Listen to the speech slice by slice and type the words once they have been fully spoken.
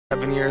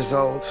7 years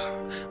old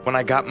when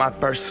I got my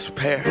first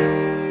pair,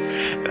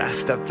 and I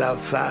stepped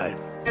outside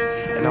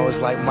and I was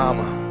like,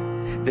 mama,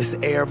 this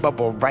air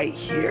bubble right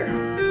here,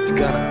 it's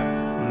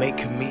gonna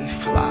make me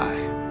fly.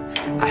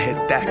 I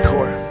hit that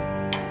court,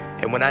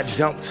 and when I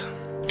jumped,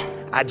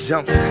 I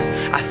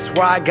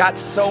swear I got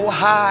so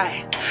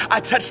high,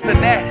 I touched the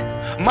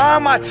net.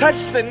 Mom, I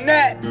touched the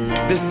net.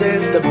 This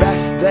is the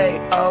best day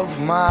of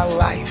my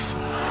life.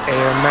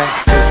 Air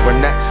Maxes were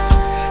next.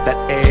 That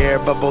air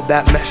bubble,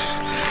 that mesh,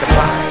 the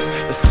box,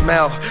 the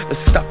smell, the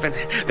stuffing,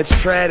 the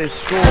tread at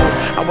school.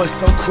 I was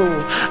so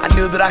cool, I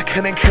knew that I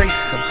could increase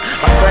them.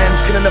 My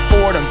friends couldn't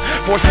afford them.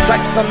 4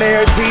 stripes on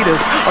their Adidas.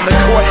 On the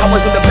court, I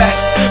wasn't the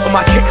best, but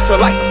my kicks were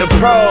like the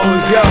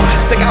pros. Yo,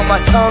 stick out my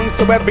tongue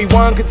so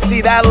everyone could see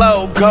that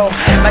logo.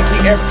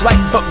 Nike Air Flight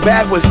book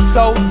bag was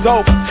so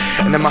dope.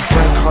 And then my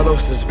friend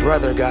Carlos's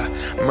brother got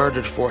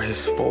murdered for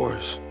his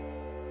 4s.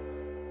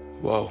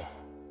 Whoa.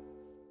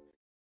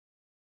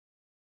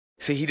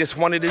 See, he just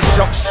wanted a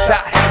jump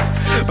shot,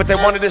 but they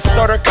wanted a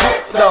starter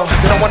coat, though.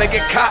 Didn't want to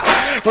get caught.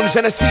 From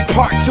Genesee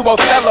Park to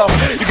Othello,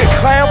 you get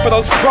clown for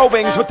those pro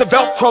wings with the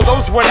Velcro,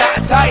 those were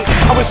not tight.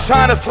 I was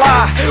trying to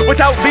fly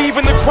without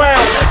leaving the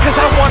ground, cause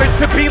I wanted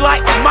to be like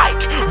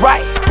Mike,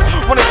 right?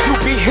 Wanted to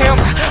be him,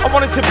 I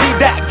wanted to be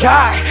that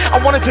guy. I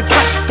wanted to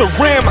touch the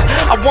rim,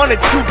 I wanted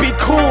to be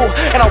cool,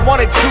 and I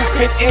wanted to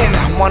fit in.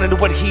 I wanted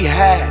what he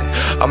had.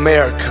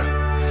 America,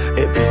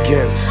 it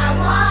begins. I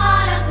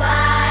wanna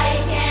fly.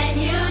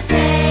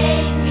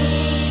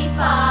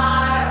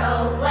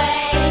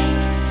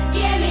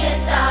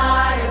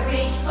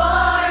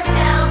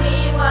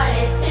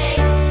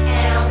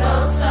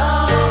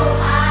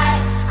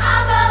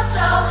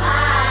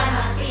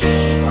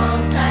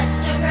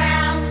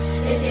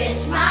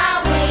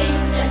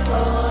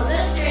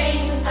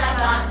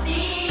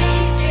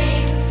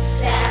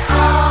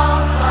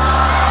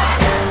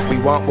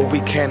 We want what we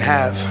can't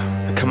have.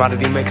 The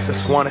commodity makes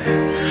us want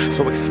it.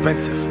 So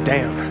expensive,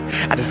 damn,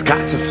 I just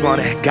got to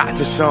flaunt it. Got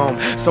to show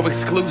 'em, so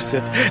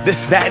exclusive.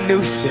 This, that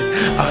new shit.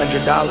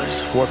 $100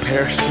 for a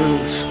pair of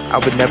shoes. I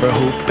would never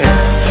hoop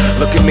in.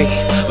 Look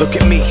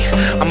at me,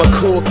 I'm a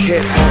cool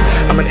kid.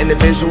 I'm an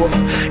individual,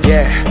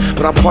 yeah,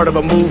 but I'm part of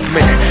a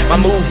movement. My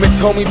movement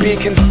told me be a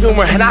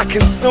consumer, and I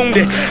consumed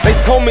it. They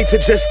told me to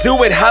just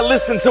do it, I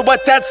listened to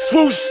what that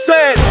swoosh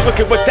said. Look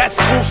at what that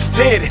swoosh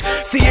did.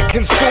 See it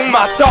consume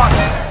my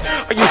thoughts.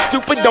 Are you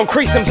stupid? Don't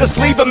crease them, just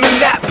leave them in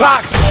that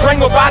box.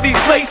 Strangled by these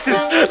laces,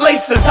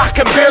 I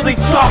can barely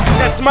talk.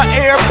 That's my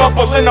air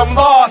bubble and I'm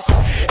lost.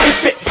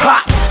 If it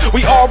pops,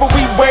 we are what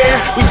we wear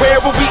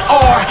what we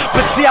are.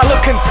 But see, I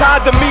look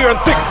inside the mirror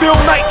and think Phil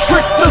Knight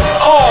tricked us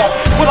all.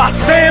 Will I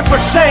stand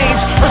for change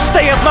or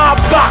stay in my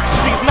box?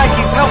 These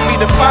Nikes help me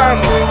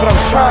define me, but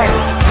I'm trying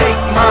to take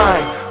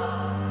mine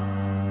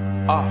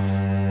off.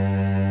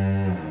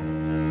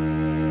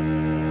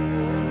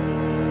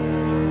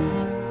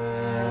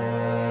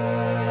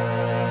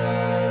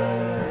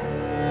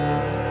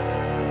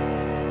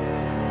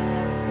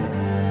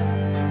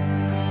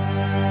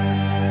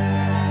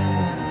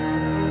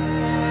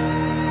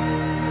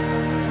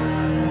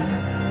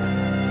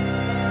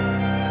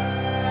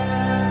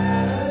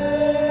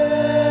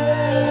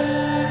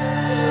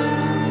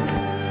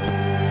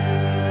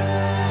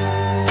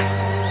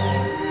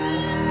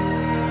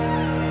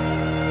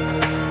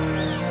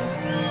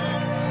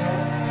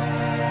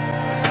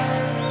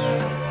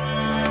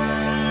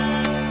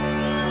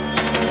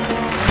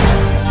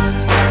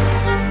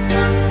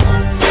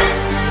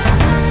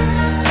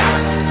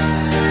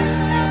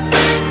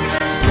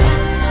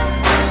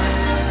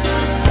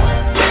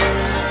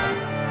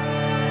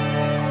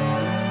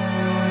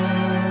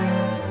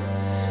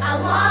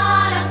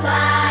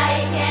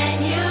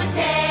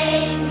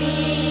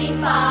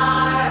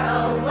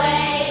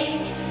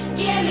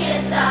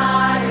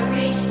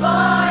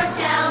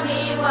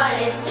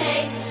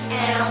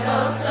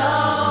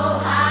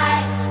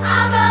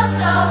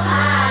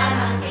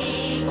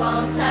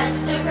 Touch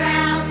the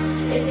ground,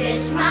 just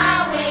itch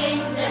my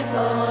wings and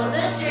pull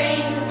the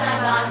strings. I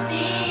bought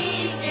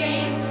these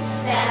strings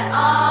that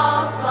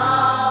all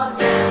fall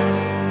down.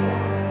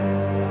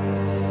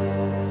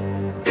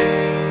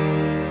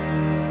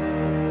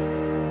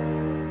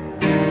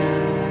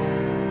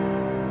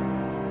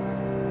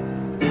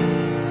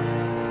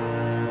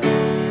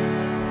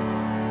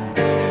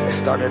 It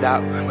started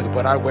out with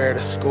what I wear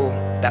to school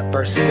that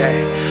first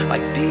day.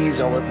 Like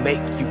these are what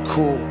make you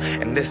cool.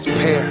 And this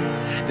pair,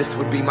 this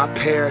would be my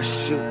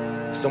parachute.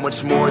 So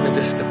much more than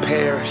just a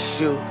pair of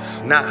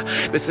shoes. Nah,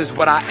 this is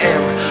what I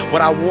am.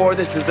 What I wore,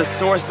 this is the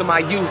source of my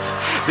youth.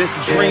 This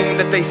dream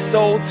that they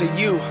sold to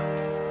you.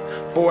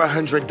 For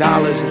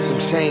 $100 and some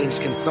change,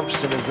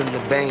 consumption is in the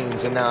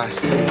veins. And now I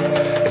see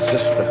it's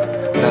just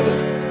another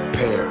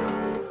pair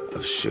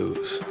of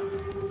shoes.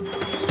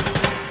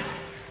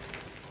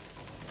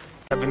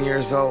 7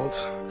 years old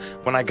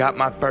when I got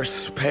my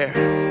first pair,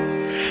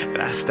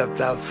 and I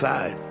stepped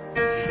outside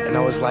and I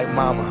was like,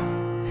 mama,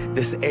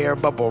 this air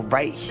bubble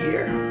right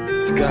here,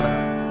 it's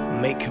gonna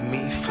make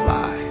me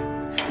fly.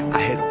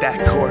 I hit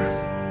that court,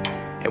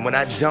 and when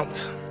I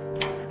jumped,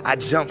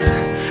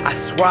 I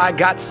swear I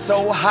got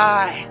so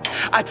high,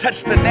 I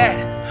touched the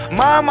net.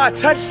 Mom, I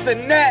touched the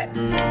net.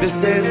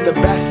 This is the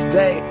best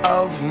day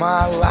of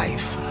my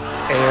life.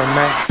 Air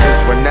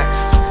Maxes were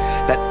next.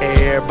 That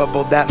air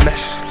bubble, that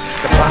mesh,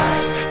 the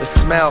box, the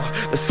smell,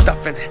 the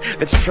stuffing,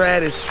 the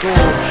tread at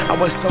school. I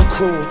was so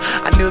cool,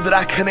 I knew that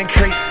I could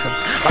increase them.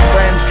 My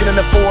friends couldn't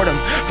afford them.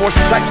 4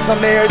 stripes on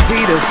their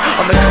Adidas.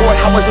 On the court,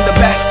 I wasn't the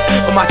best,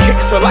 but my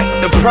kicks were like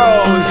the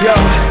pros. Yo,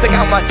 stick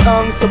out my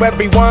tongue so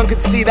everyone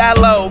could see that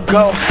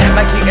logo.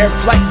 Nike Air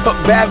Flight book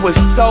bag was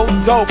so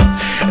dope.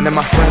 And then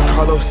my friend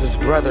Carlos's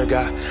brother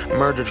got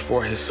murdered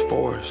for his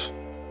 4s.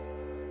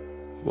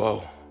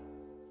 Whoa.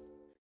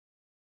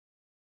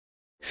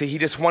 See, he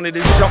just wanted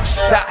a jump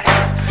shot,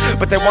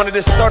 but they wanted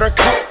to start a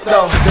cult,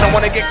 though. Didn't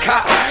want to get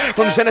caught.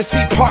 From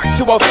Genesee Park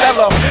to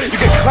Othello, you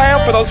could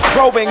clown for those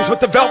pro wings with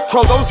the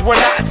Velcro, those were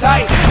not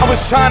tight. I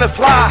was trying to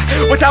fly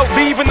without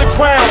leaving the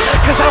ground,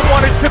 cause I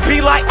wanted to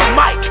be like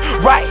Mike,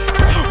 right?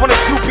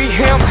 Wanted to be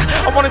him,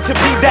 I wanted to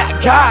be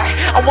that guy.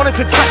 I wanted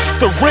to touch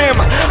the rim,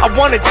 I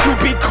wanted to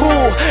be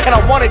cool, and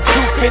I wanted to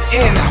fit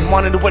in. I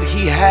wanted what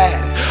he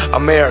had.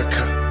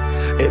 America,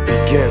 it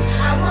begins.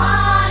 I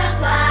wanna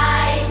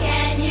fly,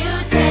 can you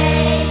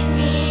take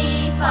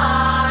me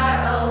far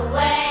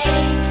away?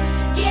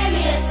 Give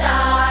me a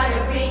star to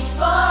reach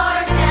for,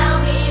 tell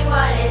me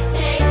what it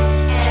takes,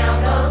 and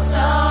I'll go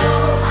so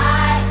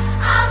high,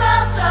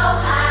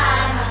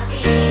 my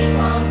feet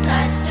won't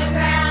touch the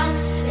ground.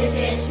 Just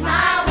hitch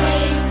my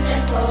wings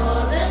and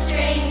pull the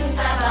strings. I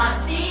bought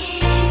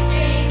these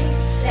dreams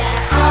that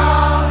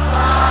all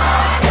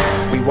fall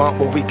down. We want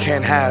what we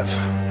can't have.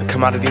 The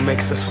commodity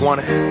makes us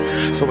want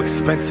it. So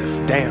expensive,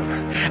 damn.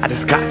 I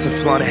just got to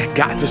flaunt it,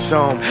 got to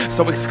show 'em.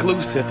 So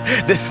exclusive,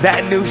 this,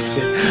 that new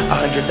shit.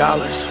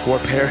 $100 for a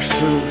pair of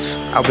shoes.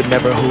 I would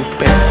never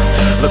hoop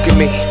in. Look at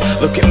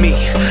me,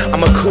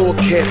 I'm a cool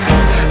kid.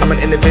 I'm an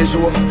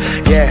individual,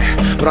 yeah,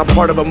 but I'm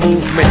part of a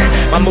movement.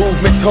 My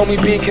movement told me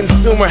be a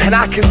consumer, and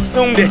I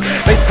consumed it.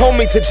 They told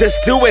me to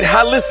just do it,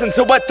 I listened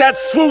to what that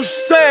swoosh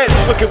said.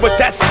 Look at what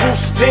that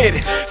swoosh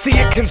did, see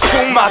it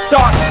consume my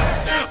thoughts.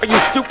 Are you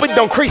stupid?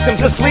 Don't crease them,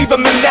 just leave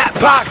them in that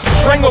box.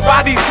 Strangled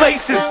by these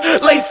laces,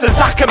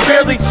 I can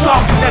barely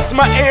talk. That's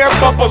my air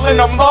bubble and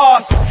I'm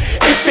lost.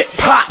 If it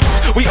pops,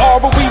 we are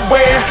what we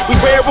wear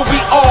what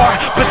we are.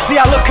 But see,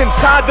 I look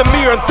inside the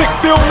mirror and think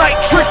Phil Knight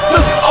tricked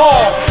us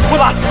all.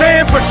 Will I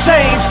stand for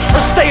change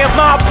or stay in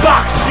my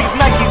box? These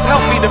Nikes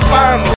help me define me.